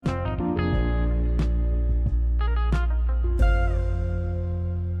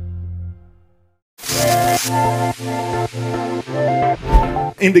In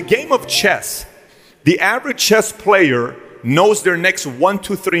the game of chess, the average chess player knows their next 1,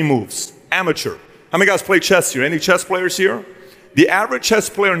 2, 3 moves. Amateur. How many guys play chess here? Any chess players here? The average chess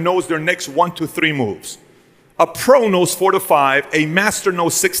player knows their next 1, 2, 3 moves. A pro knows 4 to 5. A master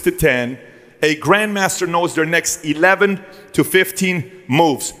knows 6 to 10. A grandmaster knows their next 11 to 15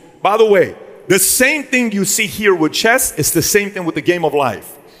 moves. By the way, the same thing you see here with chess is the same thing with the game of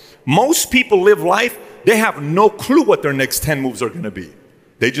life. Most people live life, they have no clue what their next 10 moves are going to be.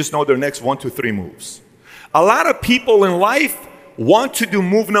 They just know their next 1, 2, 3 moves. A lot of people in life want to do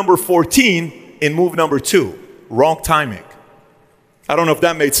move number 14 in move number 2. Wrong timing. I don't know if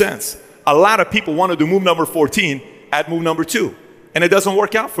that made sense. A lot of people want to do move number 14 at move number 2, and it doesn't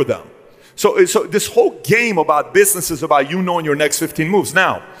work out for them. So this whole game about business is about you knowing your next 15 moves.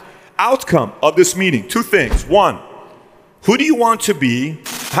 Now, outcome of this meeting, 2 things. 1, who do you want to be?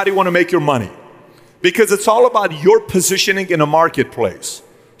 How do you want to make your money? Because it's all about your positioning in a marketplace.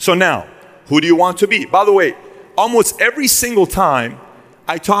 So now, who do you want to be? By the way, almost every single time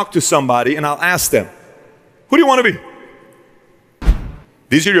I talk to somebody and I'll ask them, who do you want to be?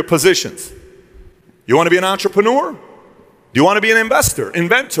 These are your positions. You want to be an entrepreneur? Do you want to be an investor,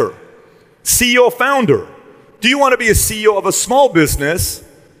 inventor, CEO, founder? Do you want to be a CEO of a small business?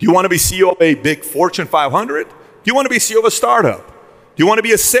 Do you want to be CEO of a big Fortune 500? Do you want to be CEO of a startup? Do you want to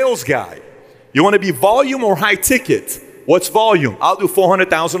be a sales guy? You want to be volume or high ticket? What's volume? I'll do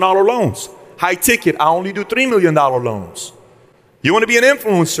 $400,000 loans. High ticket, I only do $3 million loans. You want to be an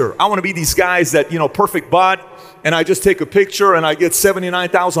influencer? I want to be these guys that, perfect butt, and I just take a picture and I get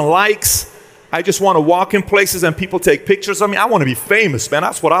 79,000 likes. I just want to walk in places and people take pictures of me. I want to be famous, man.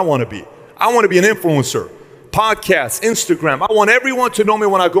 That's what I want to be. I want to be an influencer. Podcasts, Instagram. I want everyone to know me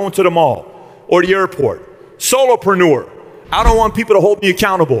when I go into the mall or the airport. Solopreneur. I don't want people to hold me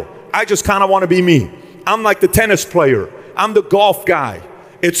accountable. I just kind of want to be me. I'm like the tennis player. I'm the golf guy.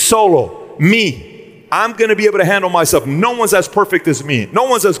 It's solo. Me. I'm going to be able to handle myself. No one's as perfect as me. No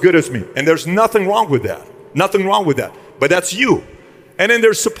one's as good as me. And there's nothing wrong with that. Nothing wrong with that. But that's you. And then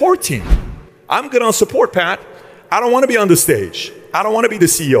there's support team. I'm good on support, Pat. I don't want to be on the stage. I don't want to be the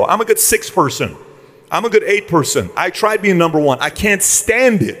CEO. I'm a good 6 person. I'm a good 8 person. I tried being number 1. I can't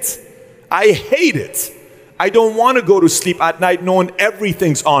stand it. I hate it. I don't want to go to sleep at night knowing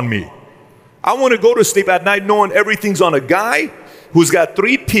everything's on me. I want to go to sleep at night knowing everything's on a guy who's got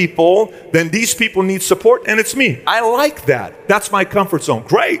 3 people, then these people need support, and it's me. I like that. That's my comfort zone.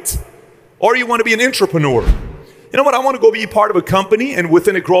 Great. Or you want to be an entrepreneur. You know what? I want to go be part of a company and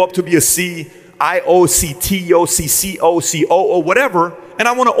within it grow up to be a CIO, CTO, CCO, COO, whatever, and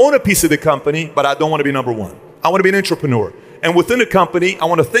I want to own a piece of the company, but I don't want to be number 1. I want to be an entrepreneur. And within the company, I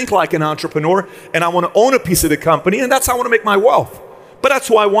want to think like an entrepreneur, and I want to own a piece of the company, and that's how I want to make my wealth. But that's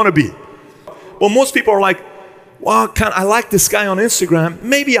who I want to be. Well, most people are like, well, I like this guy on Instagram.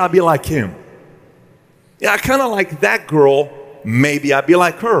 Maybe I'll be like him. Yeah, I kind of like that girl. Maybe I'll be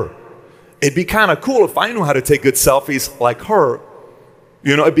like her. It'd be kind of cool if I knew how to take good selfies like her.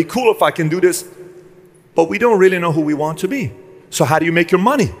 It'd be cool if I can do this. But we don't really know who we want to be. So how do you make your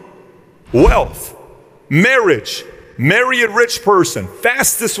money? Wealth, marriage, marry a rich person.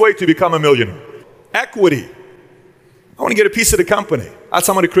 Fastest way to become a millionaire. Equity. I want to get a piece of the company. That's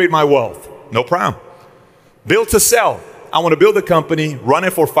how I'm going to create my wealth. No problem. Build to sell. I want to build a company, run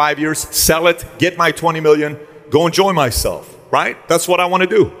it for 5 years, sell it, get my 20 million, go enjoy myself, right? That's what I want to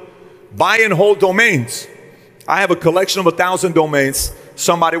do. Buy and hold domains. I have a collection of 1,000 domains.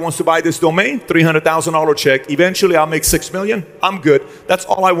 Somebody wants to buy this domain, $300,000 check. Eventually I'll make 6 million. I'm good. That's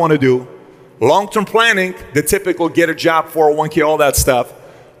all I want to do. Long-term planning, the typical get a job, 401k, all that stuff.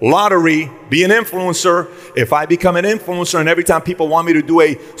 Lottery, be an influencer. If I become an influencer and every time people want me to do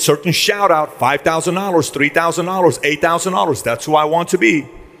a certain shout out, $5,000, $3,000, $8,000, that's who I want to be.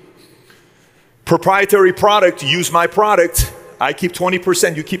 Proprietary product, use my product. I keep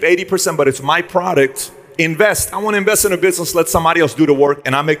 20%, you keep 80%, but it's my product. Invest. I want to invest in a business, let somebody else do the work,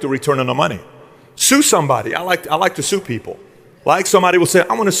 and I make the return on the money. Sue somebody. I like to sue people. Like somebody will say,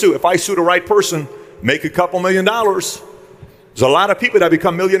 I want to sue. If I sue the right person, make a couple $1 million. There's a lot of people that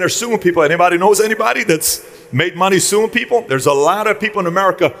become millionaires suing people. Anybody knows anybody that's made money suing people? There's a lot of people in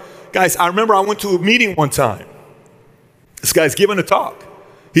America. Guys, I remember I went to a meeting one time. This guy's giving a talk.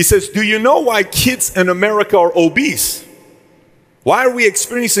 He says, do you know why kids in America are obese? Why are we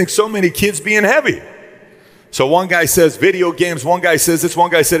experiencing so many kids being heavy? So one guy says video games, one guy says this, one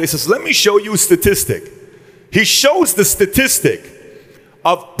guy said, he says, let me show you a statistic. He shows the statistic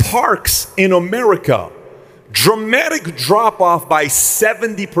of parks in America. Dramatic drop off by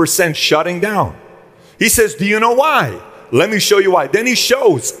 70% shutting down. He says, do you know why? Let me show you why. Then he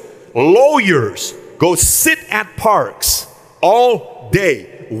shows lawyers go sit at parks all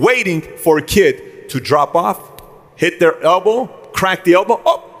day waiting for a kid to drop off, hit their elbow, crack the elbow.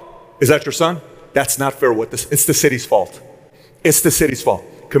 Oh, is that your son? That's not fair. It's the city's fault. It's the city's fault.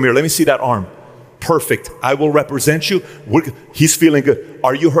 Come here, let me see that arm. Perfect. I will represent you. He's feeling good.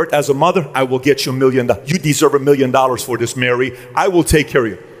 Are you hurt as a mother? I will get you $1 million. You deserve $1 million for this, Mary. I will take care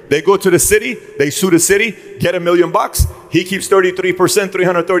of you. They go to the city. They sue the city. Get $1 million. He keeps 33%,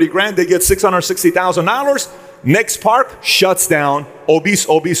 330 grand. They get $660,000. Next park shuts down. Obese,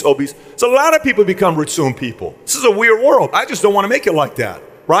 obese, obese. So a lot of people become rich soon people. This is a weird world. I just don't want to make it like that,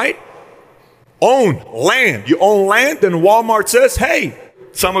 right? Own land. You own land, then Walmart says, hey,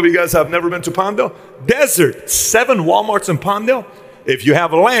 some of you guys have never been to Palmdale. Desert, 7 Walmarts in Palmdale. If you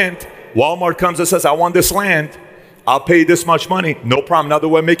have land, Walmart comes and says, I want this land. I'll pay this much money. No problem. Now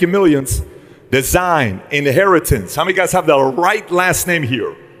we're making millions. Design, inheritance. How many guys have the right last name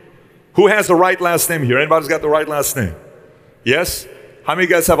here? Who has the right last name here? Anybody's got the right last name? Yes? How many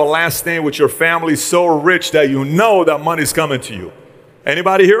guys have a last name with your family so rich that you know that money's coming to you?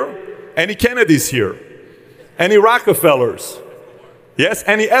 Anybody here? Any Kennedys here? Any Rockefellers? Yes?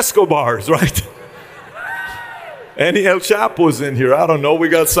 Any Escobars, right? Any El Chapos in here? I don't know. We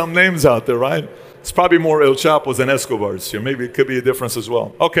got some names out there, right? It's probably more El Chapos than Escobars here. Maybe it could be a difference as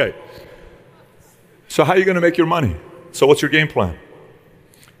well. Okay. So how are you going to make your money? So what's your game plan?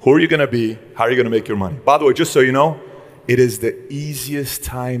 Who are you going to be? How are you going to make your money? By the way, just so you know, it is the easiest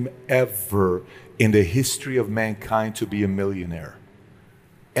time ever in the history of mankind to be a millionaire.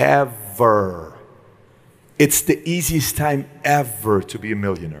 Ever. It's the easiest time ever to be a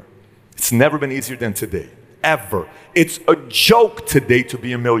millionaire. It's never been easier than today. Ever. It's a joke today to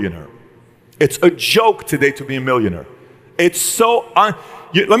be a millionaire. It's a joke today to be a millionaire. It's so...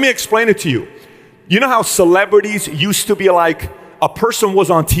 let me explain it to you. You know how celebrities used to be like, a person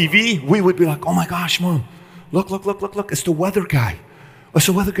was on TV, we would be like, oh my gosh, Mom, look, it's the weather guy. It's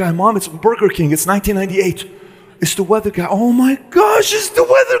the weather guy, Mom, it's Burger King, it's 1998. It's the weather guy. Oh my gosh, it's the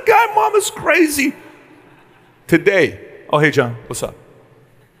weather guy, Mom, it's crazy. Today, oh hey John, what's up?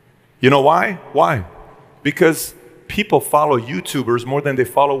 You know why? Why? Because people follow YouTubers more than they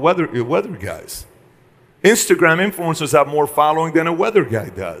follow weather guys. Instagram influencers have more following than a weather guy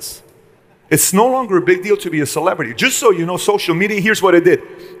does. It's no longer a big deal to be a celebrity. Just so you know, social media, here's what it did.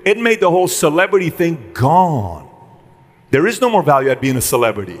 It made the whole celebrity thing gone. There is no more value at being a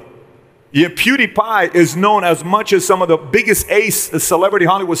celebrity. Yeah, PewDiePie is known as much as some of the biggest celebrity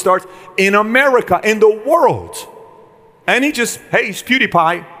Hollywood stars in America, in the world. And he's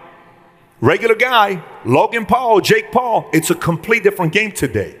PewDiePie. Regular guy, Logan Paul, Jake Paul. It's a complete different game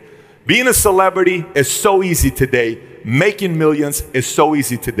today. Being a celebrity is so easy today. Making millions is so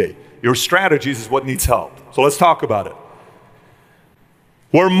easy today. Your strategies is what needs help. So let's talk about it.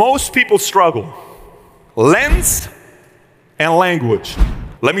 Where most people struggle, lens and language.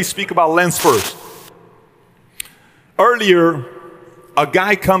 Let me speak about lens first. Earlier, a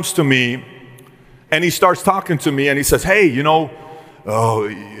guy comes to me and he starts talking to me and he says, hey, you know,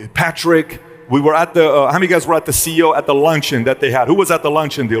 Patrick, we were at the, how many guys were at the CEO at the luncheon that they had? Who was at the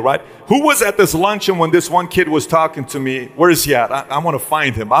luncheon deal, right? Who was at this luncheon when this one kid was talking to me? Where is he at? I want to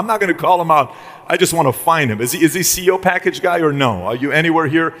find him. I'm not going to call him out. I just want to find him. Is he CEO package guy or no? Are you anywhere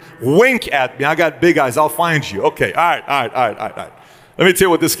here? Wink at me. I got big eyes. I'll find you. Okay. All right. Let me tell you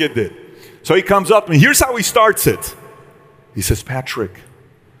what this kid did. So he comes up and here's how he starts it. He says, Patrick,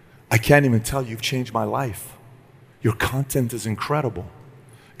 I can't even tell you, you've changed my life. Your content is incredible.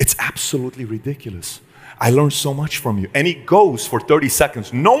 It's absolutely ridiculous. I learned so much from you. And he goes for 30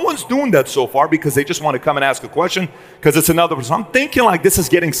 seconds. No one's doing that so far because they just want to come and ask a question because it's another person. I'm thinking like this is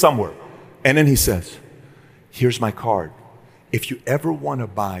getting somewhere. And then he says, here's my card. If you ever want to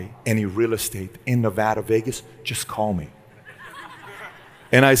buy any real estate in Nevada, Vegas, just call me.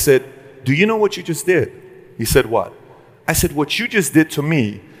 And I said, do you know what you just did? He said, what? I said, what you just did to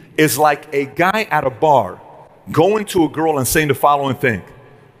me is like a guy at a bar going to a girl and saying the following thing.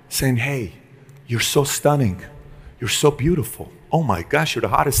 Saying, hey, you're so stunning. You're so beautiful. Oh my gosh, you're the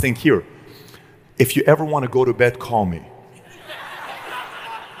hottest thing here. If you ever want to go to bed, call me.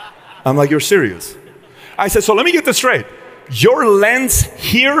 I'm like, you're serious? I said, so let me get this straight. Your lens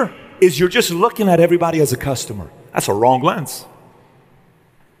here is you're just looking at everybody as a customer. That's a wrong lens.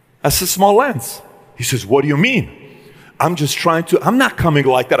 That's a small lens. He says, what do you mean? I'm not coming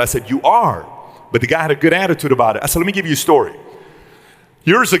like that. I said, you are. But the guy had a good attitude about it. I said, let me give you a story.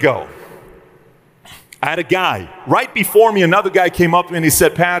 Years ago, I had a guy, right before me, another guy came up to me and he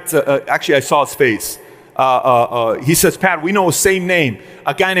said, Pat, actually I saw his face. He says, Pat, we know the same name.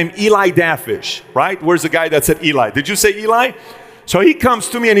 A guy named Eli Dafish, right? Where's the guy that said Eli? Did you say Eli? So he comes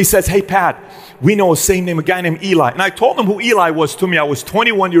to me and he says, hey, Pat, we know a same name, a guy named Eli. And I told him who Eli was to me. I was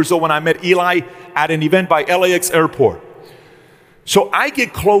 21 years old when I met Eli at an event by LAX airport. So I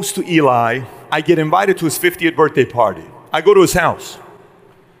get close to Eli. I get invited to his 50th birthday party. I go to his house.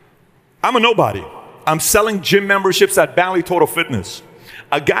 I'm a nobody. I'm selling gym memberships at Valley Total Fitness.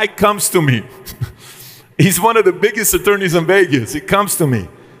 A guy comes to me. He's one of the biggest attorneys in Vegas. He comes to me.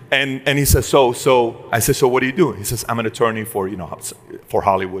 And he says, so I said, so what do you do? He says, I'm an attorney for, for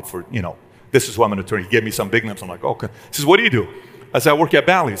Hollywood, this is who I'm an attorney. He gave me some big names. I'm like, okay. He says, what do you do? I said, I work at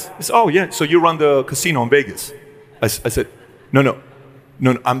Bally's. He said, oh yeah, so you run the casino in Vegas. I said, no,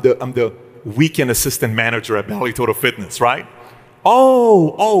 I'm the weekend assistant manager at Valley Total Fitness, right?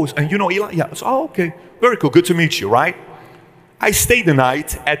 Oh, and you know Eli? Yeah. I said, oh, okay, very cool, good to meet you, right? I stayed the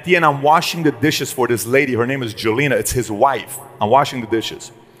night. At the end, I'm washing the dishes for this lady. Her name is Jelena. It's his wife. I'm washing the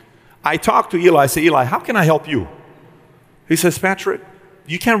dishes. I talked to Eli. I say, Eli, how can I help you? He says, Patrick,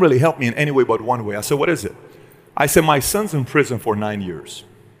 you can't really help me in any way but one way. I said, what is it? I said, my son's in prison for 9 years.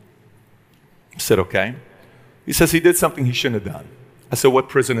 I said, okay. He says he did something he shouldn't have done. I said, what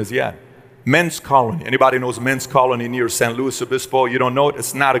prison is he at? Men's Colony. Anybody knows Men's Colony near San Luis Obispo? You don't know it?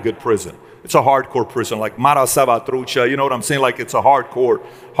 It's not a good prison. It's a hardcore prison, like Mara Salvatrucha. You know what I'm saying? Like it's a hardcore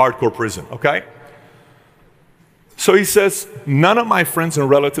prison, okay? So he says, none of my friends and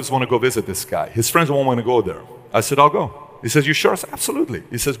relatives want to go visit this guy. His friends won't want to go there. I said, I'll go. He says, you sure? I said, absolutely.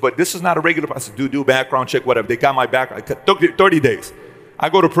 He says, but this is not a regular, I said, do background check, whatever. They got my background. It took 30 days. I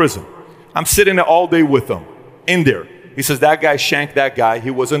go to prison. I'm sitting there all day with them, in there. He says, that guy shanked that guy.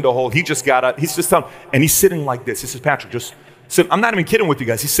 He was in the hole. He just got out. He's just telling, and he's sitting like this. He says, Patrick, just sit. I'm not even kidding with you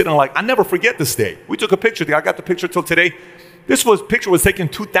guys. He's sitting like, I never forget this day. We took a picture. I got the picture till today. Picture was taken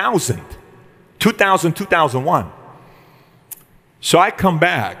 2001. So I come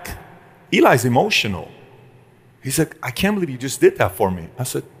back. Eli's emotional. He's like, I can't believe you just did that for me. I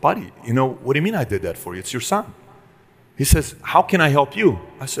said, buddy, what do you mean I did that for you? It's your son. He says, how can I help you?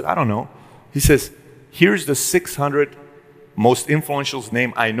 I said, I don't know. He says, here's the 600 most influential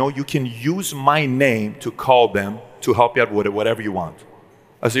name I know. You can use my name to call them to help you out with whatever you want.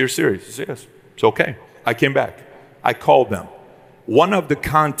 I said, you're serious? He said, yes. It's okay. I came back. I called them. One of the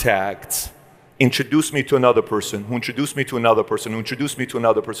contacts introduced me to another person, who introduced me to another person, who introduced me to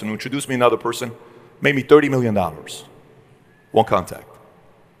another person, who introduced me to another person, made me $30 million. One contact.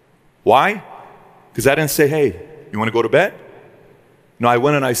 Why? Because I didn't say, hey, you want to go to bed? No, I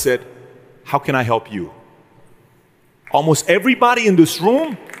went and I said, how can I help you? Almost everybody in this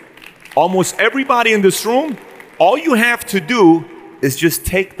room, all you have to do is just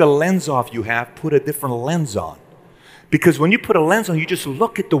take the lens off you have, put a different lens on. Because when you put a lens on, you just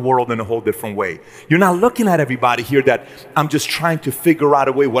look at the world in a whole different way. You're not looking at everybody here that I'm just trying to figure out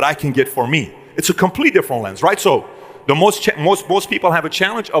a way what I can get for me. It's a complete different lens, right? So the most people have a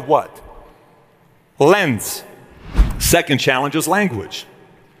challenge of what? Lens. Second challenge is language.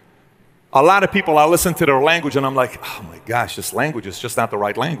 A lot of people, I listen to their language and I'm like, oh my gosh, this language is just not the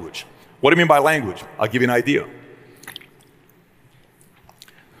right language. What do you mean by language? I'll give you an idea.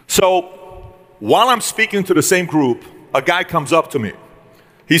 So while I'm speaking to the same group, a guy comes up to me.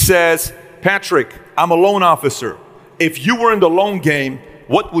 He says, Patrick, I'm a loan officer. If you were in the loan game,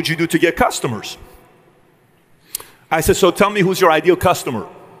 what would you do to get customers? I said, so tell me who's your ideal customer.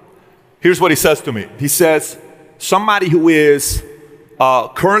 Here's what he says to me. He says, somebody who is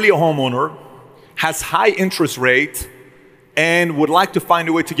currently a homeowner, has high interest rate, and would like to find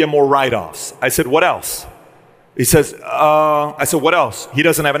a way to get more write-offs. I said, what else? He says, I said, what else? He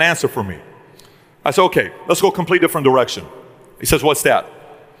doesn't have an answer for me. I said, okay, let's go a complete different direction. He says, what's that?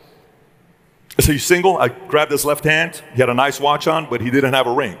 I said, you single? I grabbed his left hand. He had a nice watch on, but he didn't have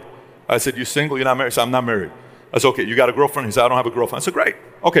a ring. I said, you single? You're not married? He said, I'm not married. I said, okay, you got a girlfriend? He said, I don't have a girlfriend. I said, great.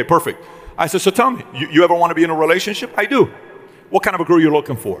 Okay, perfect. I said, so tell me, you ever want to be in a relationship? I do. What kind of a girl you're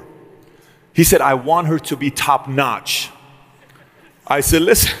looking for? He said, I want her to be top-notch. I said,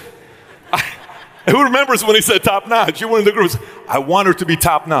 listen, who remembers when he said top-notch? You were in the groups. I want her to be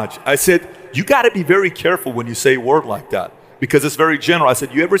top-notch. I said, you got to be very careful when you say a word like that because it's very general. I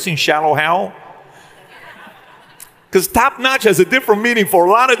said, you ever seen Shallow Hal? Because top-notch has a different meaning for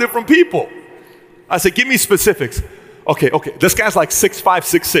a lot of different people. I said, give me specifics. Okay, this guy's like 6'5",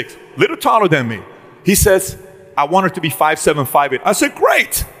 6'6", little taller than me. He says, I want her to be 5'7", 5'8". I said,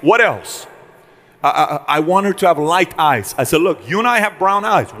 great. What else? I want her to have light eyes. I said, look, you and I have brown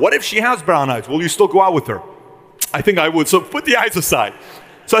eyes. What if she has brown eyes? Will you still go out with her? I think I would. So put the eyes aside.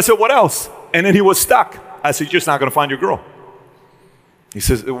 So I said, what else? And then he was stuck. I said, you're just not going to find your girl. He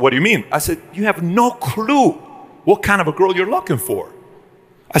says, what do you mean? I said, you have no clue what kind of a girl you're looking for.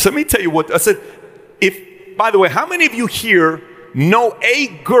 I said, let me tell you what. I said, by the way, how many of you here know a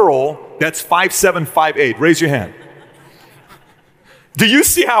girl that's 5'7", 5'8"? Raise your hand. Do you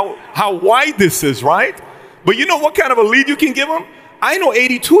see how wide this is, right? But you know what kind of a lead you can give them? I know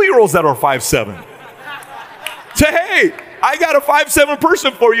 82-year-olds that are 5'7". Say, hey, I got a 5'7"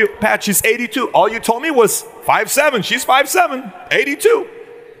 person for you. Pat, she's 82. All you told me was 5'7". She's 5'7", 82.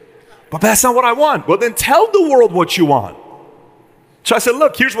 But that's not what I want. Well, then tell the world what you want. So I said,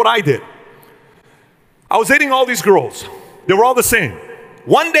 look, here's what I did. I was dating all these girls. They were all the same.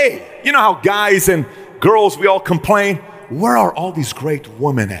 One day, you know how guys and girls, we all complain, where are all these great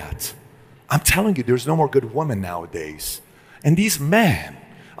women at? I'm telling you, there's no more good women nowadays. And these men,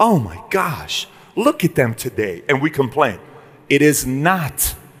 oh my gosh, look at them today. And we complain. It is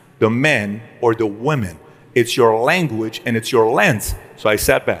not the men or the women. It's your language and it's your lens. So I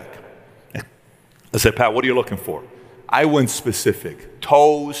sat back. I said, Pat, what are you looking for? I went specific.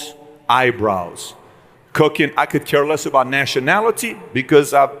 Toes, eyebrows, cooking. I could care less about nationality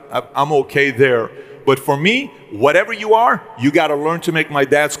because I'm okay there. But for me, whatever you are, you got to learn to make my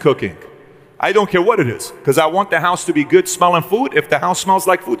dad's cooking. I don't care what it is because I want the house to be good smelling food. If the house smells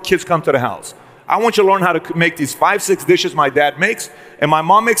like food, kids come to the house. I want you to learn how to make these 5, 6 dishes my dad makes and my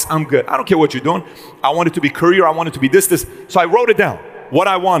mom makes. I'm good. I don't care what you're doing. I want it to be currier. I want it to be this. So I wrote it down, what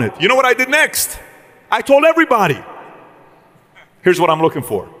I wanted. You know what I did next? I told everybody, here's what I'm looking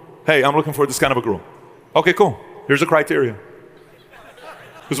for. Hey, I'm looking for this kind of a girl. Okay, cool. Here's the criteria.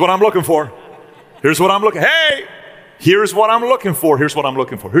 Here's what I'm looking for. Here's what I'm looking. Hey, here's what I'm looking for. Here's what I'm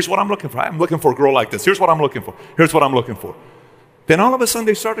looking for. Here's what I'm looking for. I'm looking for a girl like this. Here's what I'm looking for. Here's what I'm looking for. Then all of a sudden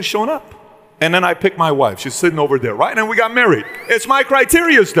they started showing up. And then I picked my wife. She's sitting over there, right? And we got married. It's my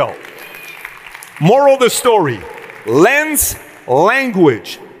criteria though. Moral of the story. Lens,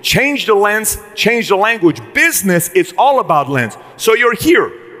 language. Change the lens, change the language. Business is all about lens. So you're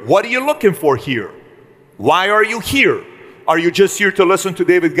here. What are you looking for here? Why are you here? Are you just here to listen to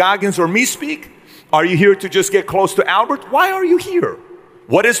David Goggins or me speak? Are you here to just get close to Albert? Why are you here?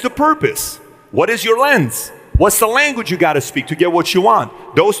 What is the purpose? What is your lens? What's the language you got to speak to get what you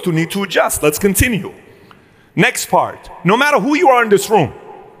want? Those two need to adjust. Let's continue. Next part. No matter who you are in this room,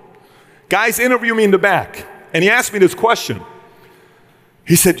 guys interview me in the back, and he asked me this question.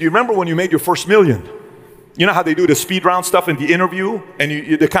 He said, do you remember when you made your first million? You know how they do the speed round stuff in the interview, and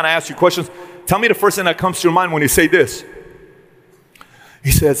they kind of ask you questions? Tell me the first thing that comes to your mind when you say this.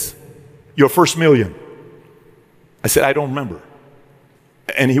 He says, your first million. I said, I don't remember.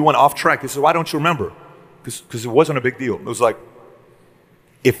 And he went off track. He said, why don't you remember? Because it wasn't a big deal. It was like,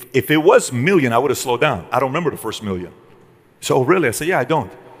 if it was million, I would have slowed down. I don't remember the first million. So, oh, really? I said, yeah, I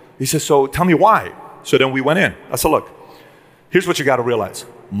don't. He said, so tell me why. So then we went in. I said, look, here's what you got to realize.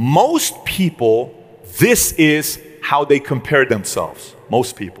 Most people, this is how they compare themselves.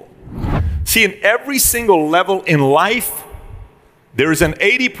 Most people. See, in every single level in life, there is an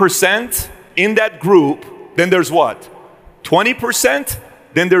 80% in that group. Then there's what? 20%?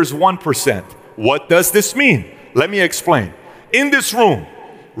 Then there's 1%. What does this mean? Let me explain. In this room,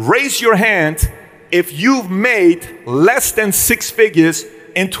 raise your hand if you've made less than 6 figures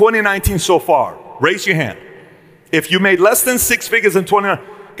in 2019 so far. Raise your hand. If you made less than 6 figures in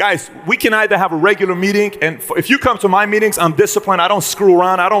 2019, guys, we can either have a regular meeting, and if you come to my meetings, I'm disciplined. I don't screw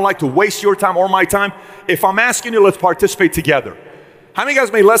around. I don't like to waste your time or my time. If I'm asking you, let's participate together. How many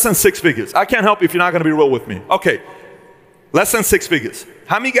guys made less than 6 figures? I can't help you if you're not going to be real with me. Okay, less than 6 figures.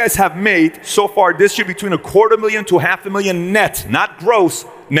 How many guys have made so far this year between $250,000 to $500,000 net, not gross,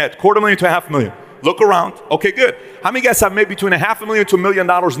 net, $250,000 to $500,000? Look around. Okay, good. How many guys have made between $500,000 to $1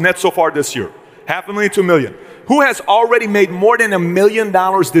 million net so far this year? $500,000 to $1 million. Who has already made more than $1 million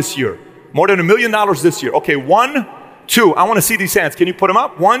this year? More than $1 million this year. Okay, 1, 2. I want to see these hands. Can you put them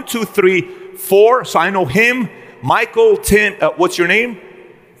up? 1, 2, 3, 4. So I know him, Michael, Tim. What's your name?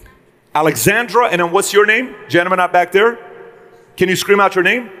 Alexandra. And then what's your name? Gentleman out back there. Can you scream out your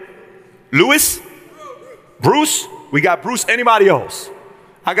name? Louis? Bruce? We got Bruce. Anybody else?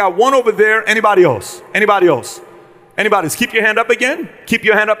 I got one over there. Anybody else? Anybody else? Anybody else? Keep your hand up again. Keep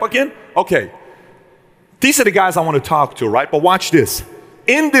your hand up again. Okay. These are the guys I want to talk to, right? But watch this.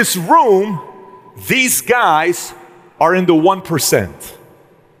 In this room, these guys are in the 1%.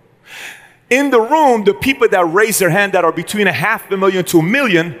 In the room, the people that raise their hand that are between $500,000 to $1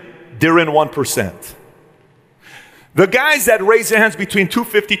 million, they're in 1%. The guys that raise their hands between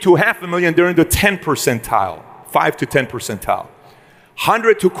 $250,000 to $500,000, they're in the 10 percentile, 5 to 10 percentile.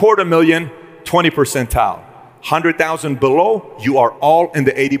 100 to $250,000, 20 percentile. 100,000 below, you are all in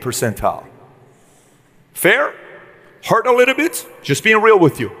the 80 percentile. Fair? Hurt a little bit? Just being real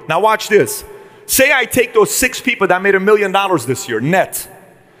with you. Now watch this. Say I take those 6 people that made $1 million this year, net.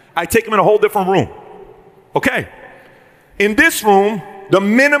 I take them in a whole different room. Okay. In this room, the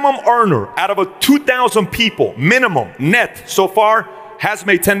minimum earner out of a 2,000 people, minimum net so far, has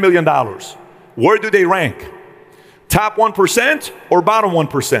made $10 million. Where do they rank? Top 1% or bottom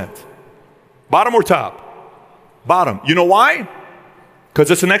 1%? Bottom or top? Bottom. You know why?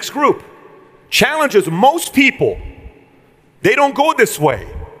 Because it's the next group. Challenge is most people, they don't go this way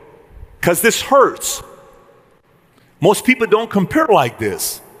because this hurts. Most people don't compare like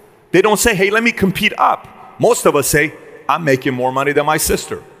this. They don't say, hey, let me compete up. Most of us say, I'm making more money than my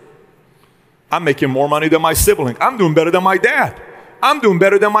sister. I'm making more money than my sibling. I'm doing better than my dad. I'm doing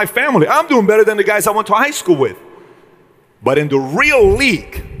better than my family. I'm doing better than the guys I went to high school with. But in the real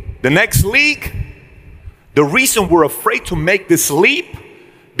league, the next league, the reason we're afraid to make this leap,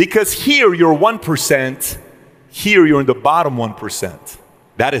 because here you're 1%, here you're in the bottom 1%.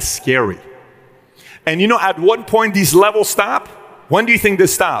 That is scary. And you know at what point these levels stop? When do you think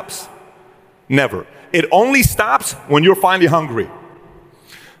this stops? Never. It only stops when you're finally hungry.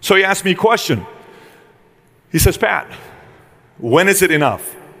 So he asked me a question. He says, Pat, when is it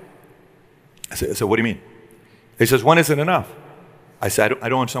enough? I said, what do you mean? He says, when is it enough? I said, I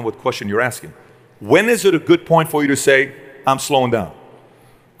don't understand what question you're asking. When is it a good point for you to say, I'm slowing down?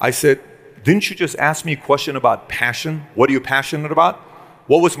 I said, didn't you just ask me a question about passion? What are you passionate about?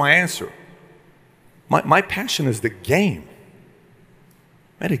 What was my answer? My passion is the game.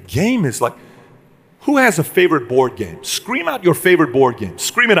 Man, a game is like, who has a favorite board game? Scream out your favorite board game.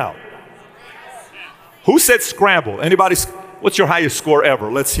 Scream it out. Who said Scrabble? Anybody? What's your highest score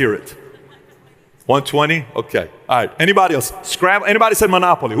ever? Let's hear it. 120? Okay. All right. Anybody else? Scrabble? Anybody said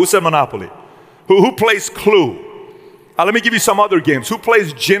Monopoly? Who said Monopoly? Who plays Clue? Let me give you some other games. Who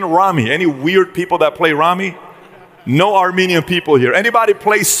plays Gin Rami? Any weird people that play Rami? No Armenian people here. Anybody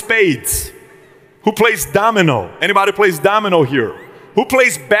plays spades? Who plays domino? Anybody plays domino here? Who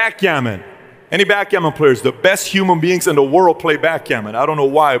plays backgammon? Any backgammon players? The best human beings in the world play backgammon. I don't know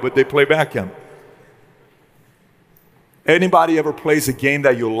why, but they play backgammon. Anybody ever plays a game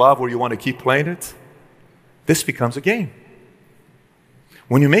that you love where you want to keep playing it? This becomes a game.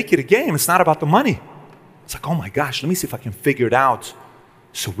 When you make it a game, it's not about the money. It's like, oh my gosh, let me see if I can figure it out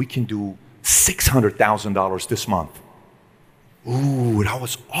so we can do $600,000 this month. Ooh, that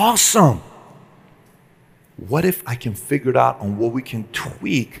was awesome. What if I can figure it out on what we can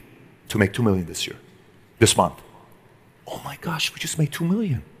tweak to make $2 million this month? Oh my gosh, we just made $2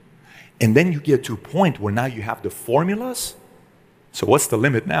 million. And then you get to a point where now you have the formulas. So what's the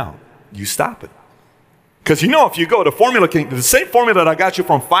limit now? You stop it. Because you know if you go, the same formula that I got you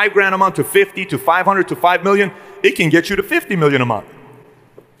from $5,000 a month to 50 to 500 to 5 million, it can get you to 50 million a month.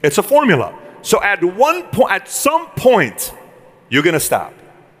 It's a formula. So at some point, you're going to stop.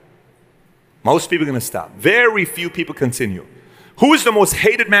 Most people are going to stop. Very few people continue. Who is the most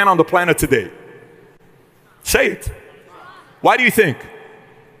hated man on the planet today? Say it. Why do you think?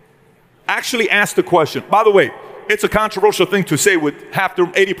 Actually ask the question. By the way, it's a controversial thing to say with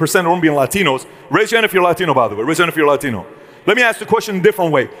 80% of the room being Latinos. Raise your hand if you're Latino, by the way. Raise your hand if you're Latino. Let me ask the question a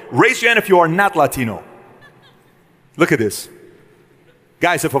different way. Raise your hand if you are not Latino. Look at this.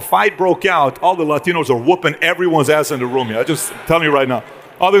 Guys, if a fight broke out, all the Latinos are whooping everyone's ass in the room here. I just tell you right now.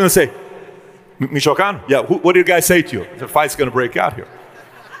 All they're going to say, Michoacan? Yeah, what did the guy say to you? The fight's going to break out here.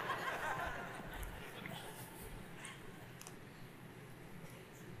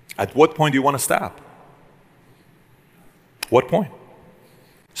 At what point do you want to stop? What point?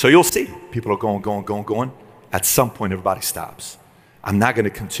 So you'll see people are going. At some point, everybody stops. I'm not going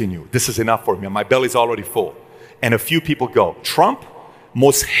to continue. This is enough for me. My belly's already full. And a few people go. Trump,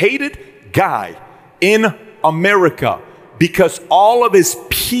 most hated guy in America because all of his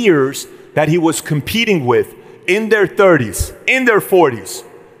peers that he was competing with in their 30s, in their 40s,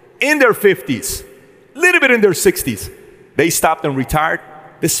 in their 50s, a little bit in their 60s, they stopped and retired.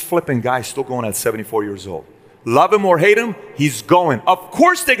 This flipping guy is still going at 74 years old. Love him or hate him, he's going. Of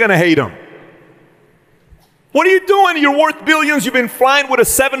course they're going to hate him. What are you doing? You're worth billions. You've been flying with a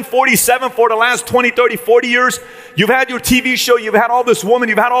 747 for the last 20, 30, 40 years. You've had your TV show. You've had all this woman.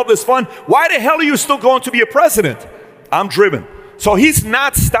 You've had all this fun. Why the hell are you still going to be a president? I'm driven. So he's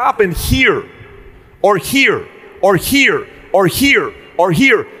not stopping here or here or here or here or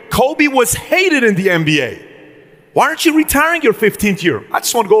here. Kobe was hated in the NBA. Why aren't you retiring your 15th year? I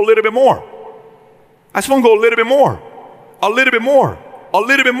just want to go a little bit more. I just want to go a little bit more. A little bit more. A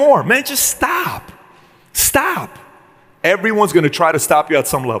little bit more. Man, just stop. Stop. Everyone's going to try to stop you at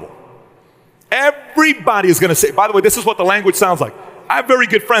some level. Everybody is going to say, by the way, this is what the language sounds like. I have very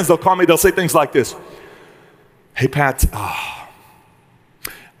good friends. They'll call me. They'll say things like this. Hey, Pat,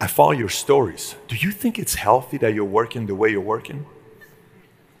 I follow your stories. Do you think it's healthy that you're working the way you're working?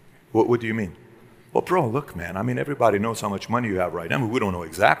 What do you mean? Well, bro, look, man, I mean, everybody knows how much money you have right now. I mean, we don't know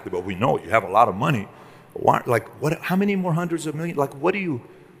exactly, but we know you have a lot of money. Why, like, what? How many more hundreds of millions? Like,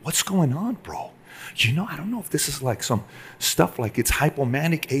 what's going on, bro? You know, I don't know if this is like some stuff like it's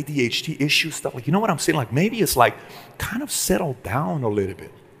hypomanic ADHD issue stuff. Like, you know what I'm saying? Like, maybe it's like kind of settled down a little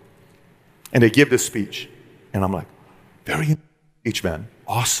bit. And they give this speech. And I'm like, very speech, man.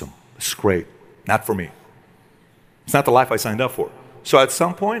 Awesome. It's great. Not for me. It's not the life I signed up for. So at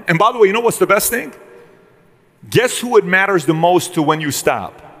some point, and by the way, you know what's the best thing? Guess who it matters the most to when you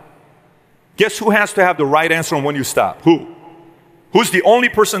stop? Guess who has to have the right answer on when you stop? Who? Who's the only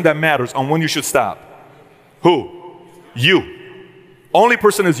person that matters on when you should stop? Who? You. Only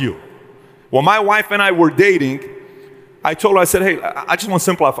person is you. When my wife and I were dating, I told her, I said, hey, I just want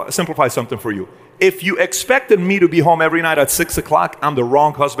to simplify something for you. If you expected me to be home every night at 6 o'clock, I'm the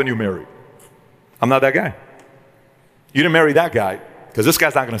wrong husband you married. I'm not that guy. You didn't marry that guy because this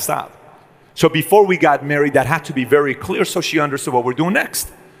guy's not going to stop. So before we got married, that had to be very clear so she understood what we're doing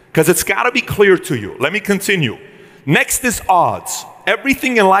next. Because it's got to be clear to you. Let me continue. Next is odds.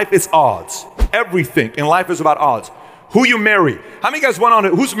 Everything in life is odds. Everything in life is about odds. Who you marry. How many guys went on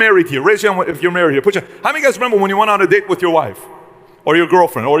it? Who's married here? Raise your hand if you're married here. How many guys remember when you went on a date with your wife? Or your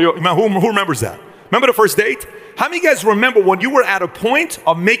girlfriend? Or who remembers that? Remember the first date? How many guys remember when you were at a point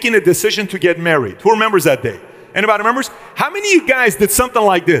of making a decision to get married? Who remembers that day? Anybody remembers? How many of you guys did something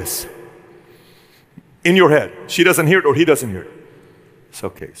like this? In your head. She doesn't hear it or he doesn't hear it. It's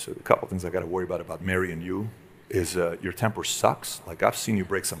okay. So a couple things I got to worry about marrying you is your temper sucks. Like I've seen you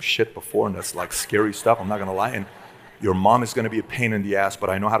break some shit before and that's like scary stuff. I'm not going to lie. And your mom is going to be a pain in the ass, but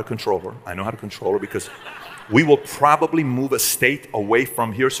I know how to control her. I know how to control her because we will probably move a state away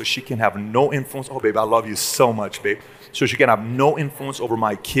from here so she can have no influence. Oh, babe, I love you so much, babe. So she can have no influence over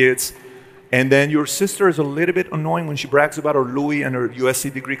my kids. And then your sister is a little bit annoying when she brags about her Louis and her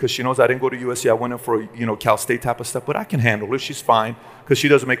USC degree because she knows I didn't go to USC. I went in for, Cal State type of stuff. But I can handle her. She's fine because she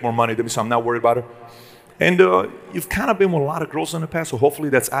doesn't make more money than me, so I'm not worried about her. And you've kind of been with a lot of girls in the past, so hopefully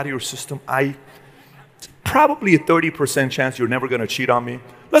that's out of your system. Probably a 30% chance you're never going to cheat on me.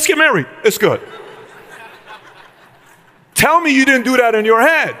 Let's get married. It's good. Tell me you didn't do that in your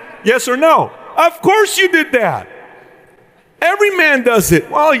head. Yes or no? Of course you did that. Every man does it.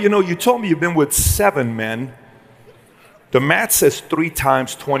 Well, you told me you've been with 7 men. The math says 3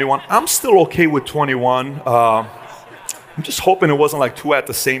 times 21. I'm still okay with 21. I'm just hoping it wasn't like 2 at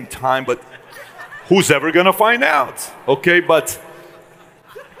the same time, but who's ever gonna find out? Okay, but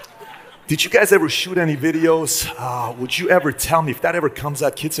did you guys ever shoot any videos? Would you ever tell me if that ever comes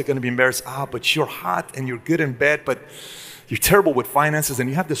out, kids are gonna be embarrassed. But you're hot and you're good in bed, but you're terrible with finances and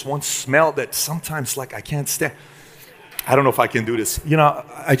you have this one smell that sometimes like I can't stand. I don't know if I can do this.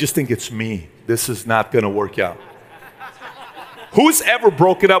 I just think it's me. This is not going to work out. Who's ever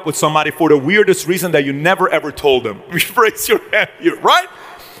broken up with somebody for the weirdest reason that you never ever told them? Raise your hand here, right?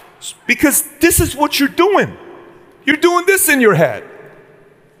 Because this is what you're doing. You're doing this in your head.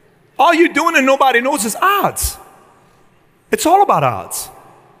 All you're doing and nobody knows is odds. It's all about odds.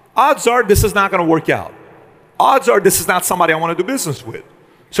 Odds are this is not going to work out. Odds are this is not somebody I want to do business with.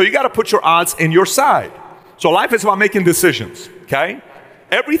 So you got to put your odds in your side. So life is about making decisions, okay?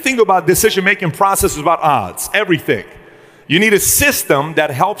 Everything about decision-making process is about odds, everything. You need a system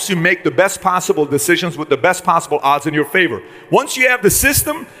that helps you make the best possible decisions with the best possible odds in your favor. Once you have the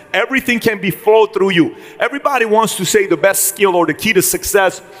system, everything can be flowed through you. Everybody wants to say the best skill or the key to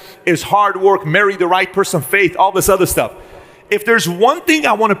success is hard work, marry the right person, faith, all this other stuff. If there's one thing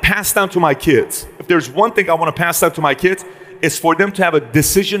I want to pass down to my kids, it's for them to have a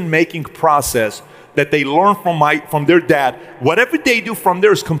decision-making process that they learn from their dad. Whatever they do from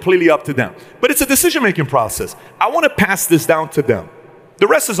there is completely up to them. But it's a decision-making process. I want to pass this down to them. The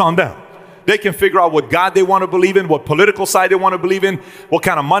rest is on them. They can figure out what God they want to believe in, what political side they want to believe in, what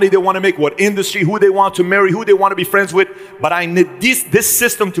kind of money they want to make, what industry, who they want to marry, who they want to be friends with. But I need this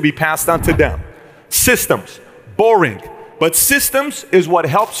system to be passed on to them. Systems, boring. But systems is what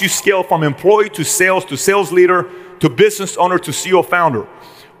helps you scale from employee to sales leader, to business owner, to CEO founder.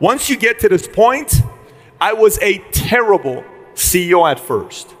 Once you get to this point, I was a terrible CEO at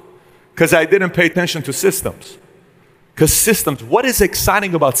first because I didn't pay attention to systems. Because systems, what is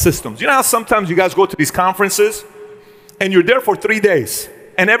exciting about systems? You know how sometimes you guys go to these conferences and you're there for 3 days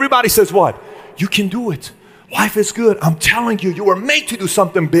and everybody says what? You can do it. Life is good. I'm telling you, you were made to do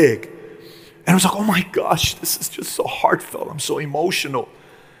something big. And I was like, oh my gosh, this is just so heartfelt. I'm so emotional.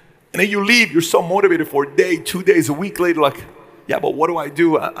 And then you leave, you're so motivated for a day, 2 days, a week later, like, yeah, but what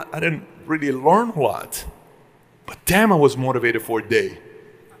do? I didn't really learn a lot. But damn, I was motivated for a day.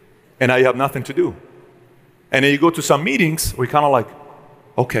 And now you have nothing to do. And then you go to some meetings where you're kind of like,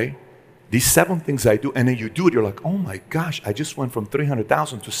 okay, These 7 things I do, and then you do it, you're like, oh my gosh, I just went from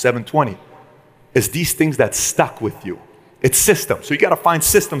 300,000 to 720. It's these things that stuck with you. It's systems. So you got to find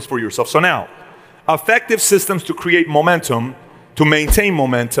systems for yourself. So now, effective systems to create momentum, to maintain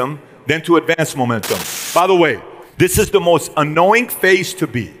momentum, then to advance momentum. By the way, this is the most annoying phase to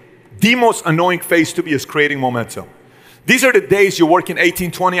be. The most annoying phase to be is creating momentum. These are the days you're working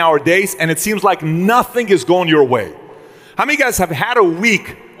 18, 20-hour days, and it seems like nothing is going your way. How many of you guys have had a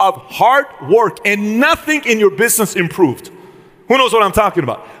week of hard work and nothing in your business improved? Who knows what I'm talking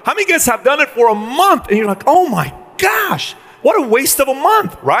about? How many of you guys have done it for a month and you're like, oh my gosh, what a waste of a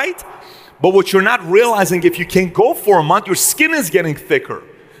month, right? But what you're not realizing, if you can't go for a month, your skin is getting thicker.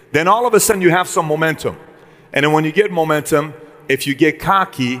 Then all of a sudden you have some momentum. And then when you get momentum, if you get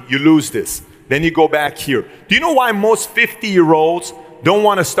cocky, you lose this. Then you go back here. Do you know why most 50-year-olds don't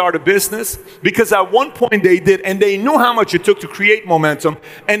want to start a business? Because at one point they did, and they knew how much it took to create momentum,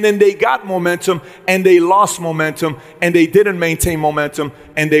 and then they got momentum, and they lost momentum, and they didn't maintain momentum,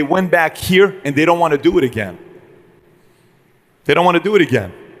 and they went back here, and they don't want to do it again. They don't want to do it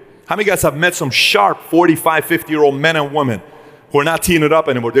again. How many of you guys have met some sharp 45, 50-year-old men and women who are not teeing it up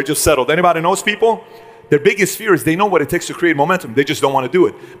anymore? They're just settled. Anybody knows people? Their biggest fear is they know what it takes to create momentum. They just don't want to do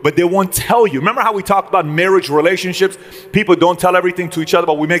it. But they won't tell you. Remember how we talked about marriage relationships? People don't tell everything to each other,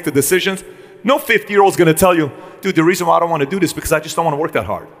 but we make the decisions. No 50-year-old's going to tell you, dude, the reason why I don't want to do this is because I just don't want to work that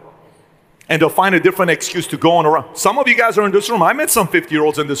hard. And they'll find a different excuse to go on around. Some of you guys are in this room. I met some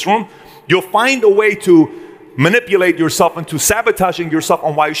 50-year-olds in this room. You'll find a way to manipulate yourself into sabotaging yourself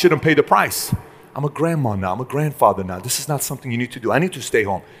on why you shouldn't pay the price. I'm a grandma now. I'm a grandfather now. This is not something you need to do. I need to stay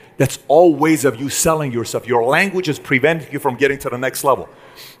home. That's all ways of you selling yourself. Your language is preventing you from getting to the next level.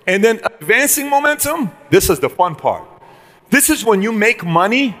 And then advancing momentum, this is the fun part. This is when you make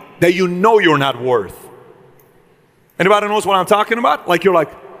money that you know you're not worth. Anybody knows what I'm talking about? Like you're like,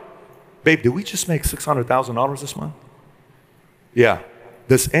 babe, did we just make $600,000 this month? Yeah.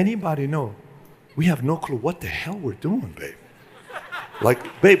 Does anybody know? We have no clue what the hell we're doing, babe.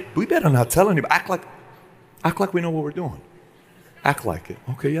 Like, babe, we better not tell anybody. Act like we know what we're doing. Act like it.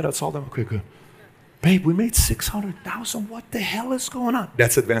 Okay, yeah, that's all done. Okay, good. Babe, we made $600,000. What the hell is going on?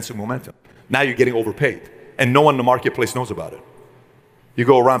 That's advancing momentum. Now you're getting overpaid, and no one in the marketplace knows about it. You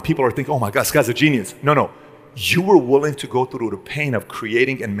go around, people are thinking, oh my God, this guy's a genius. No. You were willing to go through the pain of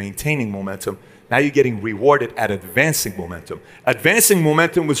creating and maintaining momentum. Now you're getting rewarded at advancing momentum. Advancing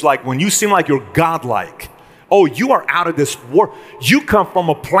momentum was like when you seem like you're godlike. Oh, you are out of this world. You come from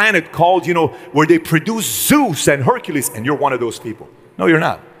a planet called, where they produce Zeus and Hercules, and you're one of those people. No, you're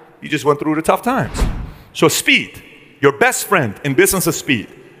not. You just went through the tough times. So speed. Your best friend in business is speed.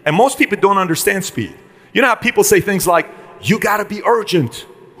 And most people don't understand speed. You know how people say things like, you gotta be urgent.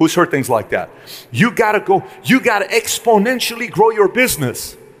 Who's heard things like that? You gotta exponentially grow your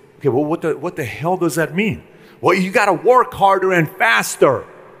business. Okay, well, what the hell does that mean? Well, you gotta work harder and faster.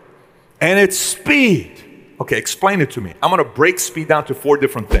 And it's speed. Okay, explain it to me. I'm going to break speed down to 4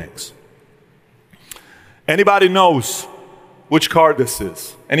 different things. Anybody knows which car this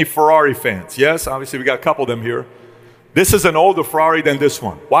is? Any Ferrari fans? Yes, obviously we got a couple of them here. This is an older Ferrari than this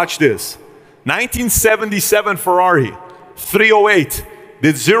one. Watch this. 1977 Ferrari, 308,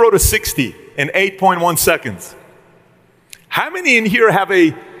 did 0 to 60 in 8.1 seconds. How many in here have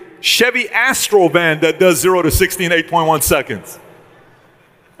a Chevy Astro van that does 0 to 60 in 8.1 seconds?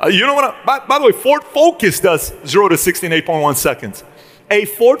 You know what? By the way, Ford Focus does 0 to 60 in 8.1 seconds. A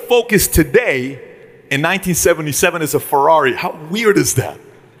Ford Focus today in 1977 is a Ferrari. How weird is that?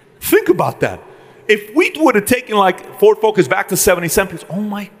 Think about that. If we would have taken like Ford Focus back to 77, oh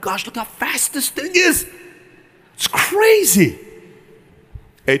my gosh, look how fast this thing is. It's crazy.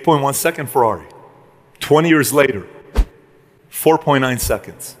 8.1 second Ferrari. 20 years later, 4.9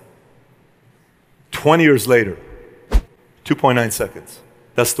 seconds. 20 years later, 2.9 seconds.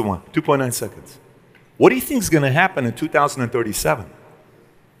 That's the one, 2.9 seconds. What do you think is going to happen in 2037?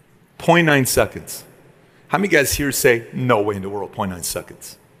 0.9 seconds. How many guys here say, no way in the world, 0.9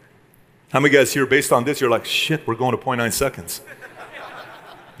 seconds? How many guys here, based on this, you're like, shit, we're going to 0.9 seconds?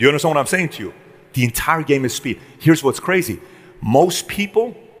 Do you understand what I'm saying to you? The entire game is speed. Here's what's crazy. Most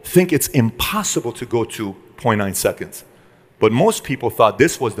people think it's impossible to go to 0.9 seconds. But most people thought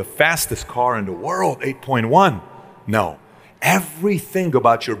this was the fastest car in the world, 8.1. No. Everything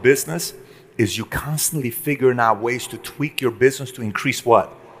about your business is you constantly figuring out ways to tweak your business to increase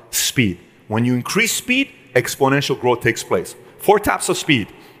what? Speed. When you increase speed, exponential growth takes place. 4 types of speed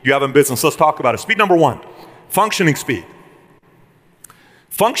you have in business. Let's talk about it. Speed number 1, functioning speed.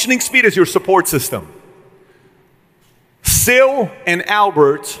 Functioning speed is your support system. Sil and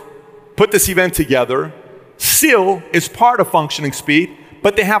Albert put this event together. Sil is part of functioning speed,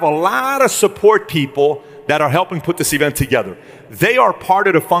 but they have a lot of support people that are helping put this event together. They are part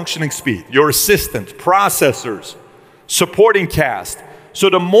of the functioning speed. Your assistants, processors, supporting cast. So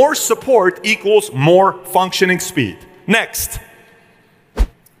the more support equals more functioning speed. Next,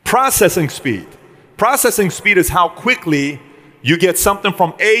 processing speed. Processing speed is how quickly you get something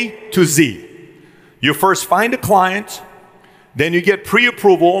from A to Z. You first find a client, then you get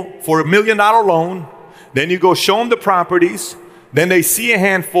pre-approval for $1 million loan, then you go show them the properties, then they see a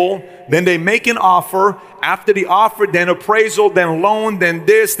handful, then they make an offer. After the offer, then appraisal, then loan, then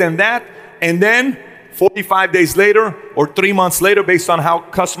this, then that, and then 45 days later or 3 months later, based on how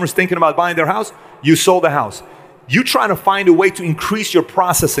customers thinking about buying their house, you sold the house. You trying to find a way to increase your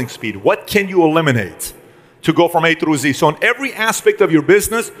processing speed. What can you eliminate to go from A through Z? So in every aspect of your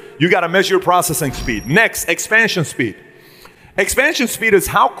business, you got to measure your processing speed. Next, expansion speed. Expansion speed is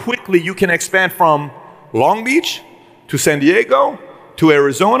how quickly you can expand from Long Beach to San Diego, to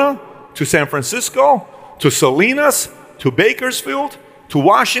Arizona, to San Francisco, to Salinas, to Bakersfield, to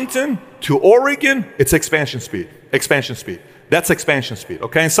Washington, to Oregon. It's expansion speed. Expansion speed. That's expansion speed,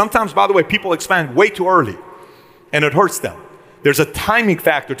 okay? And sometimes, by the way, people expand way too early, and it hurts them. There's a timing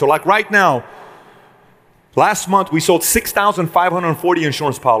factor to, like right now, last month we sold 6,540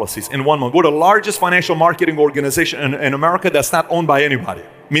 insurance policies in 1 month. We're the largest financial marketing organization in America that's not owned by anybody.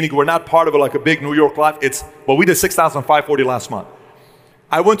 Meaning we're not part of like a big New York Life. Well, we did 6,540 last month.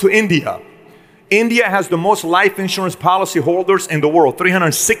 I went to India. India has the most life insurance policy holders in the world.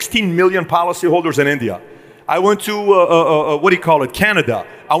 316 million policy holders in India. I went to, Canada.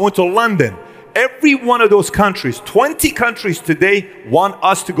 I went to London. Every one of those countries, 20 countries today want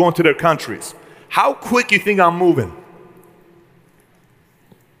us to go into their countries. How quick you think I'm moving?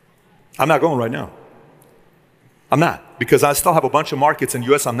 I'm not going right now. I'm not, because I still have a bunch of markets in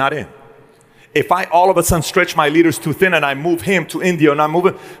the US I'm not in. If I all of a sudden stretch my leaders too thin and I move him to India and I'm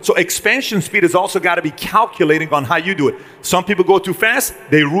moving, so expansion speed has also got to be calculating on how you do it. Some people go too fast,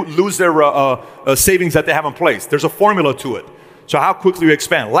 they lose their savings that they have in place. There's a formula to it. So how quickly you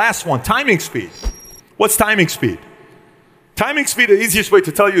expand. Last one, timing speed. What's timing speed? Timing speed, the easiest way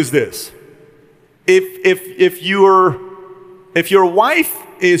to tell you is this. If your wife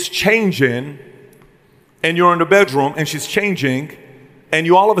is changing and you're in the bedroom and she's changing and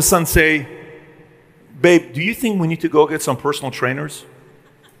you all of a sudden say, babe, do you think we need to go get some personal trainers?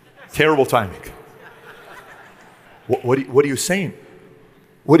 Terrible timing. What are you saying?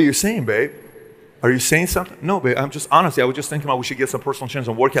 What are you saying, babe? Are you saying something? No, babe, honestly, I was just thinking about we should get some personal trainers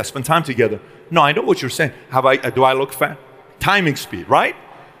and work out, spend time together. No, I know what you're saying. Do I look fat? Timing speed, right?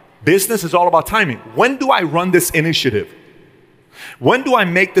 Business is all about timing. When do I run this initiative? When do I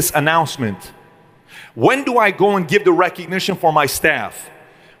make this announcement? When do I go and give the recognition for my staff?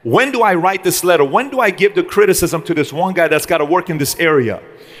 When do I write this letter? When do I give the criticism to this one guy that's got to work in this area?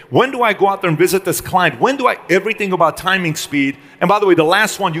 When do I go out there and visit this client? Everything about timing speed. And by the way, the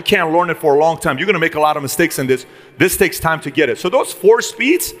last one, you can't learn it for a long time. You're going to make a lot of mistakes in this. This takes time to get it. So those 4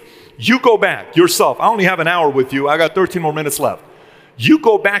 speeds, you go back yourself. I only have an hour with you. I got 13 more minutes left. You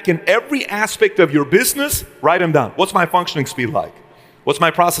go back in every aspect of your business, write them down. What's my functioning speed like? What's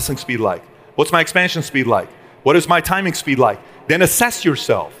my processing speed like? What's my expansion speed like? What is my timing speed like? Then assess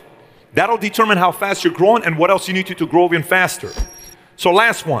yourself. That'll determine how fast you're growing and what else you need to grow even faster. So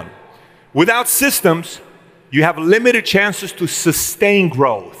last one, without systems, you have limited chances to sustain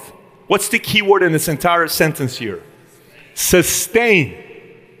growth. What's the key word in this entire sentence here? Sustain.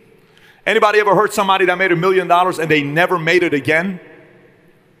 Anybody ever heard somebody that made $1 million and they never made it again?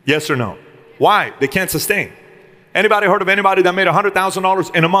 Yes or no? Why? They can't sustain. Anybody heard of anybody that made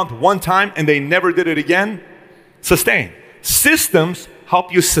 $100,000 in a month one time and they never did it again? Sustain. Systems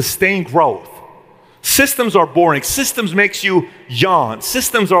help you sustain growth. Systems are boring. Systems makes you yawn.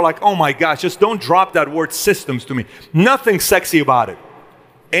 Systems are like, oh my gosh, just don't drop that word systems to me. Nothing sexy about it.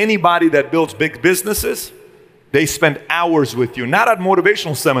 Anybody that builds big businesses, they spend hours with you, not at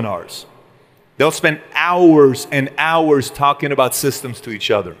motivational seminars. They'll spend hours and hours talking about systems to each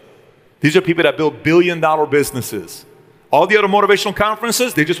other. These are people that build billion-dollar businesses. All the other motivational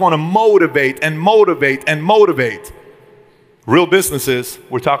conferences, they just want to motivate and motivate and motivate. Real businesses,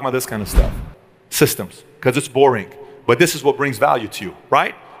 we're talking about this kind of stuff. Systems, because it's boring. But this is what brings value to you,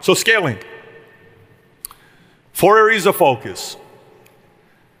 right? So scaling. 4 areas of focus.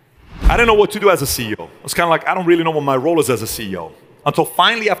 I didn't know what to do as a CEO. It's kind of like, I don't really know what my role is as a CEO. Until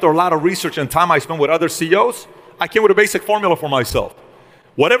finally, after a lot of research and time I spent with other CEOs, I came with a basic formula for myself.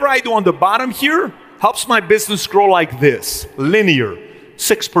 Whatever I do on the bottom here helps my business grow like this, linear,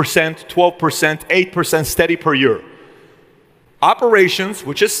 6%, 12%, 8% steady per year. Operations,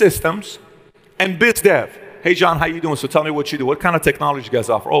 which is systems, and biz dev, Hey, John, how you doing? So tell me what you do. What kind of technology you guys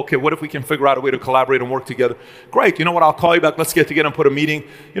offer? Okay, what if we can figure out a way to collaborate and work together? Great. You know what? I'll call you back. Let's get together and put a meeting.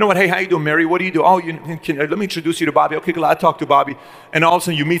 You know what? Hey, how you doing, Mary? What do you do? Oh, let me introduce you to Bobby. Okay, I talked to Bobby. And all of a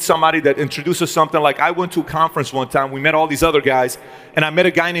sudden you meet somebody that introduces something. Like I went to a conference one time. We met all these other guys. And I met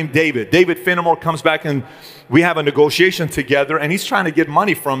a guy named David. David Finnemore comes back and we have a negotiation together. And he's trying to get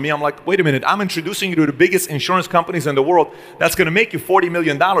money from me. I'm like, wait a minute. I'm introducing you to the biggest insurance companies in the world. That's going to make you $40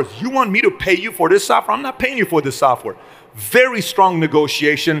 million. You want me to pay you for this software? I'm not paying you for this software. Very strong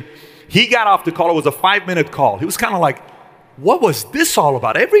negotiation. He got off the call. It was a 5-minute call. He was kind of like, what was this all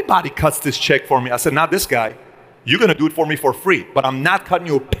about? Everybody cuts this check for me. I said, not this guy. You're going to do it for me for free. But I'm not cutting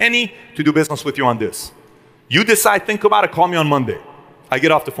you a penny to do business with you on this. You decide, think about it, call me on Monday. I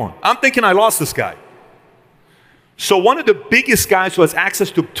get off the phone. I'm thinking I lost this guy. So one of the biggest guys who has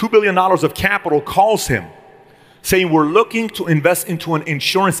access to $2 billion of capital calls him saying, we're looking to invest into an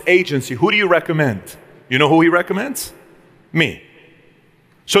insurance agency. Who do you recommend? You know who he recommends? Me.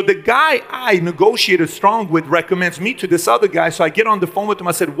 So the guy I negotiated strong with recommends me to this other guy. So I get on the phone with him.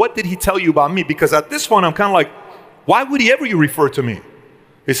 I said, what did he tell you about me? Because at this point, I'm kind of like, why would he ever refer to me?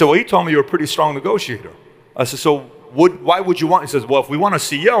 He said, well, he told me you're a pretty strong negotiator. I said, so why would you want? He says, well, if we want a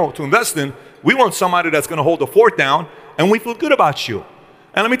CEO to invest in, we want somebody that's going to hold the fort down, and we feel good about you.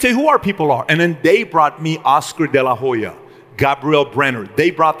 And let me tell you who our people are. And then they brought me Oscar De La Hoya, Gabriel Brenner.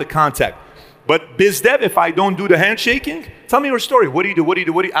 They brought the contact. But BizDev, if I don't do the handshaking, tell me your story. What do you do? What do you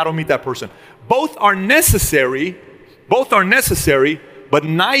do? What do you? I don't meet that person. Both are necessary, but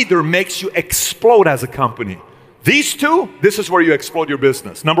neither makes you explode as a company. These two, this is where you explode your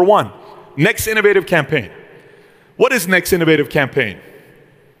business. Number one, next innovative campaign. What is next innovative campaign?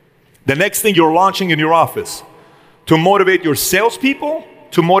 The next thing you're launching in your office to motivate your salespeople,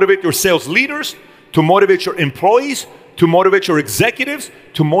 to motivate your sales leaders, to motivate your employees, to motivate your executives,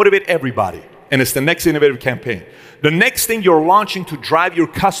 to motivate everybody. And it's the next innovative campaign. The next thing you're launching to drive your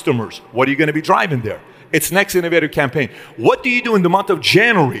customers. What are you going to be driving there? It's next innovative campaign. What do you do in the month of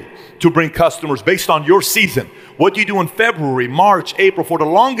January to bring customers based on your season? What do you do in February, March, April? For the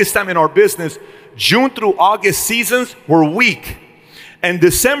longest time in our business, June through August seasons were weak. And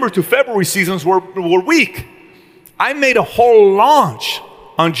December to February seasons were weak. I made a whole launch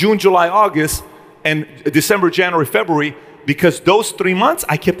on June, July, August, and December, January, February, because those 3 months,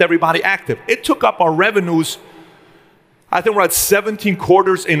 I kept everybody active. It took up our revenues. I think we're at 17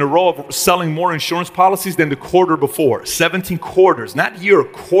 quarters in a row of selling more insurance policies than the quarter before. 17 quarters, not year,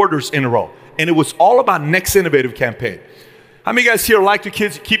 quarters in a row. And it was all about next innovative campaign. How many guys here like to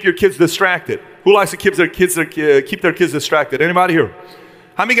keep your kids distracted? Who likes to keep their kids distracted? Anybody here?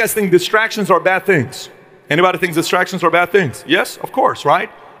 How many guys think distractions are bad things? Anybody think distractions are bad things? Yes, of course, right?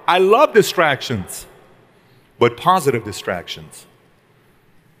 I love distractions, but positive distractions.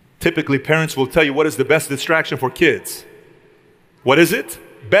 Typically, parents will tell you what is the best distraction for kids. What is it?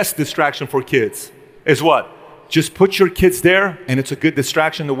 Best distraction for kids is what? Just put your kids there, and it's a good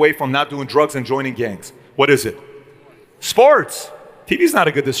distraction away from not doing drugs and joining gangs. What is it? Sports. TV's not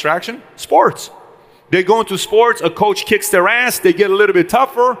a good distraction. Sports. They go into sports, a coach kicks their ass, they get a little bit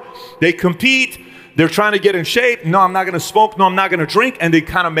tougher, they compete, they're trying to get in shape. No, I'm not going to smoke. No, I'm not going to drink. And they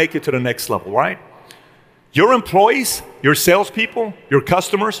kind of make it to the next level, right? Your employees, your salespeople, your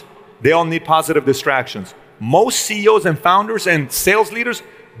customers, they all need positive distractions. Most CEOs and founders and sales leaders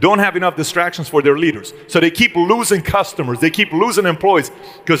don't have enough distractions for their leaders. So they keep losing customers. They keep losing employees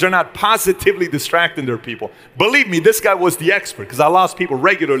because they're not positively distracting their people. Believe me, this guy was the expert because I lost people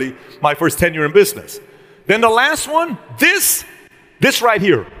regularly my first 10 years in business. Then the last one, this right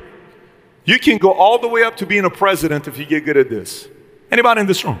here. You can go all the way up to being a president if you get good at this. Anybody in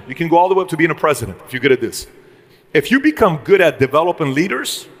this room, you can go all the way up to being a president if you're good at this. If you become good at developing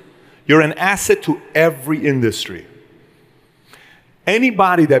leaders, you're an asset to every industry.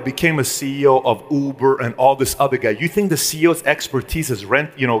 Anybody that became a CEO of Uber and all this other guy, you think the CEO's expertise is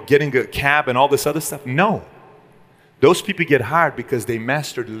getting a cab and all this other stuff? No. Those people get hired because they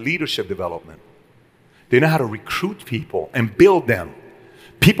mastered leadership development. They know how to recruit people and build them.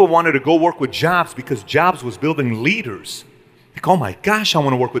 People wanted to go work with Jobs because Jobs was building leaders. Like, oh my gosh, I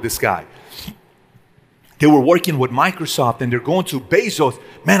want to work with this guy. They were working with Microsoft and they're going to Bezos.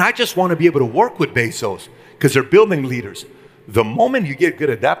 Man, I just want to be able to work with Bezos because they're building leaders. The moment you get good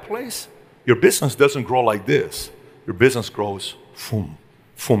at that place, your business doesn't grow like this. Your business grows,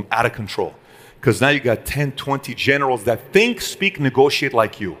 out of control. Because now you got 10, 20 generals that think, speak, negotiate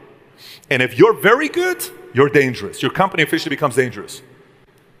like you. And if you're very good, you're dangerous. Your company officially becomes dangerous.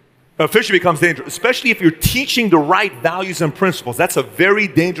 Especially if you're teaching the right values and principles. That's a very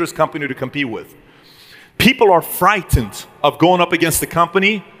dangerous company to compete with. People are frightened of going up against the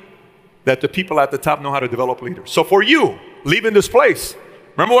company that the people at the top know how to develop leaders. So for you, leaving this place,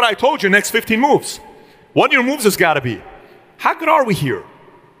 remember what I told you, next 15 moves. One of your moves has got to be, how good are we here?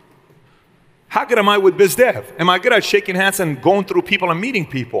 How good am I with biz dev? Am I good at shaking hands and going through people and meeting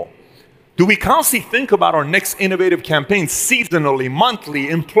people? Do we constantly think about our next innovative campaign seasonally, monthly,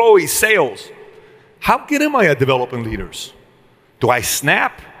 employee sales? How good am I at developing leaders? Do I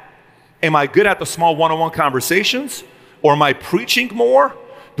snap? Am I good at the small one-on-one conversations? Or am I preaching more?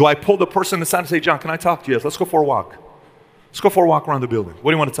 Do I pull the person aside and say, John, can I talk to you? Yes, let's go for a walk. Let's go for a walk around the building.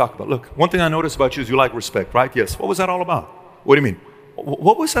 What do you want to talk about? Look, one thing I noticed about you is you like respect, right? Yes. What was that all about? What do you mean?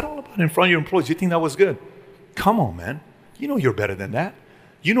 What was that all about in front of your employees? You think that was good? Come on, man. You know you're better than that.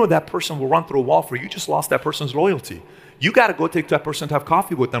 You know that person will run through a wall for you. You just lost that person's loyalty. You got to go take that person to have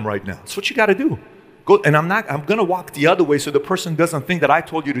coffee with them right now. That's what you got to do. Go, and I'm going to walk the other way so the person doesn't think that I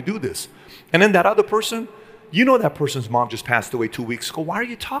told you to do this. And then that other person, you know that person's mom just passed away 2 weeks ago. Why are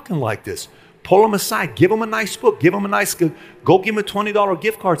you talking like this? Pull them aside. Give them a nice book. Give them a nice, go give them a $20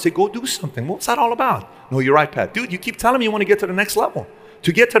 gift card. Say, go do something. What's that all about? No, you're right, Pat. Dude, you keep telling me you want to get to the next level.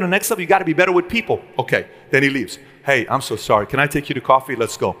 To get to the next level, you got to be better with people. Okay, then he leaves. Hey, I'm so sorry. Can I take you to coffee?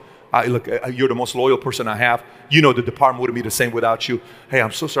 Let's go. Look, you're the most loyal person I have. You know the department wouldn't be the same without you. Hey,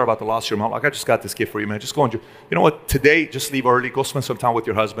 I'm so sorry about the loss of your mom. Like, I just got this gift for you, man. Just go and, you know what? Today, just leave early. Go spend some time with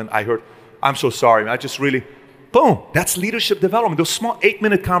your husband. I heard, I'm so sorry, man. I just really, boom. That's leadership development. Those small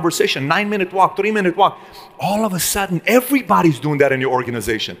 8-minute conversation, 9-minute walk, 3-minute walk. All of a sudden, everybody's doing that in your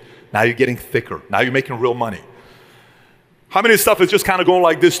organization. Now you're getting thicker. Now you're making real money. How many stuff is just kind of going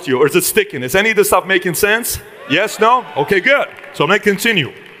like this to you? Or is it sticking? Is any of this stuff making sense? Yes, no? Okay, good. So I'm going to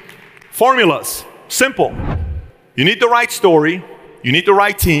continue. Formulas, simple. You need the right story, you need the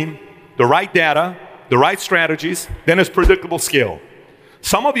right team, the right data, the right strategies, then it's predictable scale.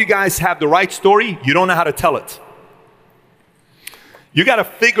 Some of you guys have the right story, you don't know how to tell it. You got to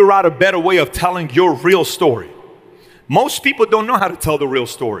figure out a better way of telling your real story. Most people don't know how to tell the real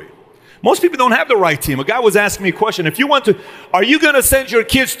story. Most people don't have the right team. A guy was asking me a question. If you want to, are you going to send your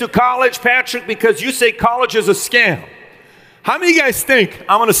kids to college, Patrick, because you say college is a scam? How many of you guys think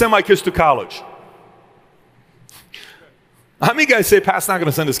I'm going to send my kids to college? How many guys say, Pat's not going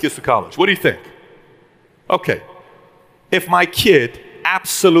to send his kids to college? What do you think? Okay. If my kid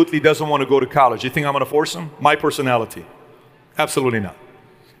absolutely doesn't want to go to college, you think I'm going to force him? My personality. Absolutely not.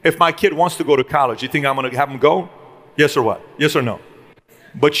 If my kid wants to go to college, you think I'm going to have him go? Yes or what? Yes or no?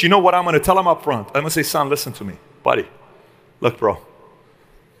 But you know what I'm going to tell him up front? I'm going to say, son, listen to me. Buddy, look, bro.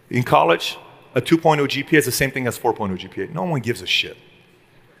 In college, a 2.0 GPA is the same thing as 4.0 GPA. No one gives a shit.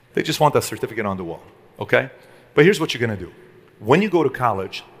 They just want that certificate on the wall, okay? But here's what you're going to do. When you go to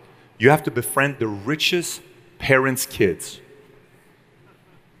college, you have to befriend the richest parents' kids.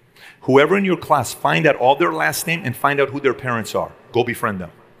 Whoever in your class, find out all their last name and find out who their parents are. Go befriend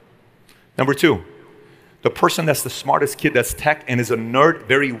them. Number 2, the person that's the smartest kid, that's tech and is a nerd,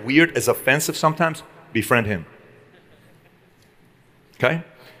 very weird, is offensive sometimes, befriend him. Okay?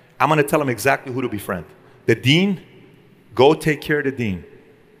 I'm going to tell him exactly who to befriend. The dean, go take care of the dean.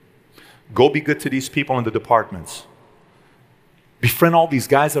 Go be good to these people in the departments. Befriend all these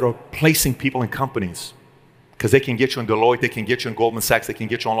guys that are placing people in companies because they can get you in Deloitte, they can get you in Goldman Sachs, they can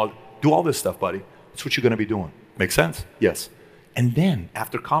get you on all, do all this stuff, buddy. That's what you're going to be doing. Make sense? Yes. And then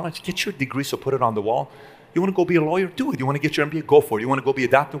after college, get your degree, so put it on the wall. You want to go be a lawyer? Do it. You want to get your MBA? Go for it. You want to go be a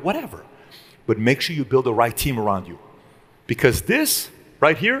doctor? Whatever. But make sure you build the right team around you. Because this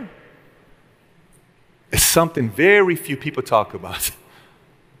right here is something very few people talk about.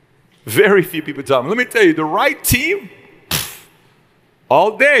 Very few people talk about. Let me tell you, the right team,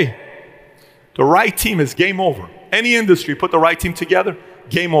 all day, the right team is game over. Any industry, put the right team together,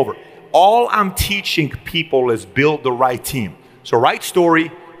 game over. All I'm teaching people is build the right team. So right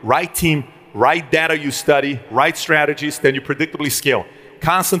story, right team, right data you study, right strategies, then you predictably scale.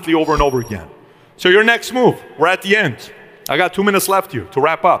 Constantly over and over again. So your next move, we're at the end. I got 2 minutes left here to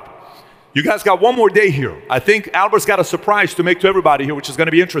wrap up. You guys got one more day here. I think Albert's got a surprise to make to everybody here, which is going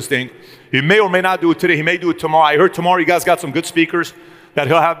to be interesting. He may or may not do it today. He may do it tomorrow. I heard tomorrow you guys got some good speakers that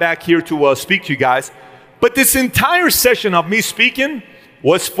he'll have back here to speak to you guys. But this entire session of me speaking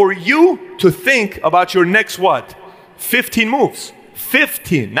was for you to think about your next what? 15 moves.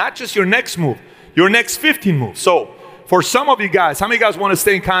 15, not just your next move, your next 15 moves. So for some of you guys, how many of you guys want to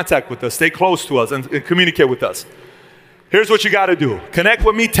stay in contact with us, stay close to us and communicate with us? Here's what you got to do. Connect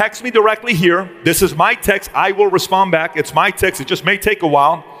with me, text me directly here. This is my text. I will respond back. It's my text. It just may take a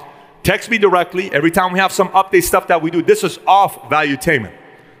while. Text me directly. Every time we have some update stuff that we do, this is off Valuetainment.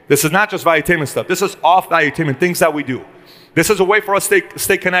 This is not just Valuetainment stuff. This is off Valuetainment, things that we do. This is a way for us to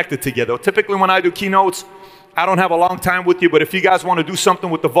stay connected together. Typically when I do keynotes, I don't have a long time with you, but if you guys want to do something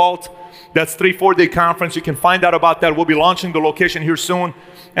with the vault, that's 3-4 day conference. You can find out about that. We'll be launching the location here soon.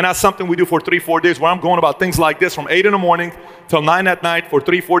 And that's something we do for 3-4 days where I'm going about things like this from 8 in the morning till 9 at night for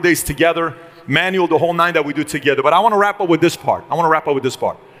 3-4 days together. Manual, the whole 9 that we do together. But I want to wrap up with this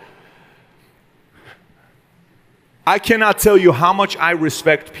part. I cannot tell you how much I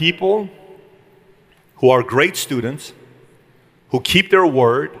respect people who are great students, who keep their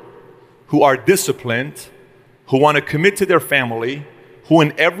word, who are disciplined, who want to commit to their family, who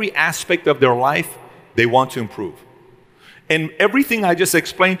in every aspect of their life, they want to improve. And everything I just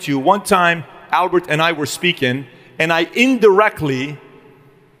explained to you, one time Albert and I were speaking, and I indirectly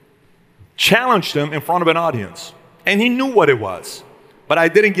challenged him in front of an audience. And he knew what it was, but I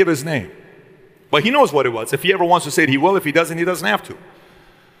didn't give his name. But he knows what it was. If he ever wants to say it, he will. If he doesn't have to.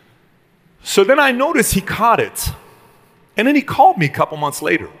 So then I noticed he caught it. And then he called me a couple months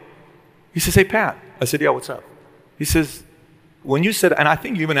later. He says, hey, Pat. I said, yeah, what's up? He says, when you said, and I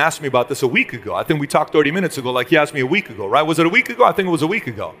think you even asked me about this a week ago. I think we talked 30 minutes ago like he asked me a week ago, right? Was it a week ago? I think it was a week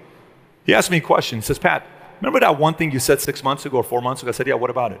ago. He asked me a question. He says, Pat, remember that one thing you said 6 months ago or 4 months ago? I said, yeah, what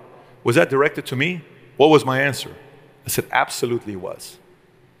about it? Was that directed to me? What was my answer? I said, absolutely it was.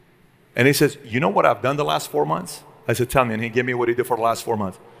 And he says, you know what I've done the last 4 months? I said, tell me. And he gave me what he did for the last 4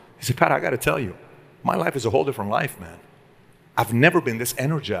 months. He said, Pat, I got to tell you, my life is a whole different life, man. I've never been this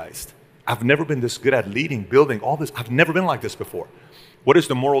energized. I've never been this good at leading, building, all this. I've never been like this before. What is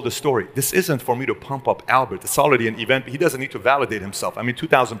the moral of the story? This isn't for me to pump up Albert. It's already an event. He doesn't need to validate himself. I mean,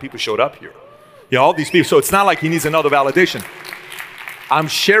 2,000 people showed up here. Yeah, all these people. So it's not like he needs another validation. I'm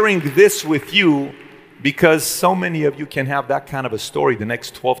sharing this with you because so many of you can have that kind of a story the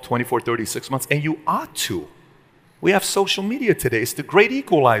next 12, 24, 36 months, and you ought to. We have social media today. It's the great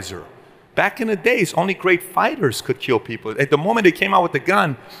equalizer. Back in the days, only great fighters could kill people. At the moment they came out with the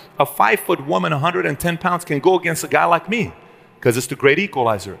gun, a 5-foot woman, 110 pounds, can go against a guy like me because it's the great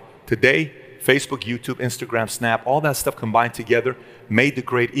equalizer. Today, Facebook, YouTube, Instagram, Snap, all that stuff combined together made the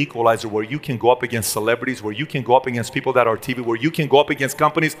great equalizer where you can go up against celebrities, where you can go up against people that are TV, where you can go up against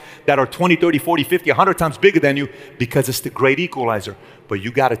companies that are 20, 30, 40, 50, 100 times bigger than you because it's the great equalizer. But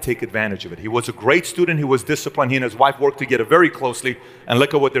you got to take advantage of it. He was a great student. He was disciplined. He and his wife worked together very closely, and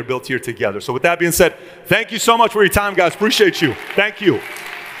look at what they're built here together. So with that being said, thank you so much for your time, guys. Appreciate you. Thank you.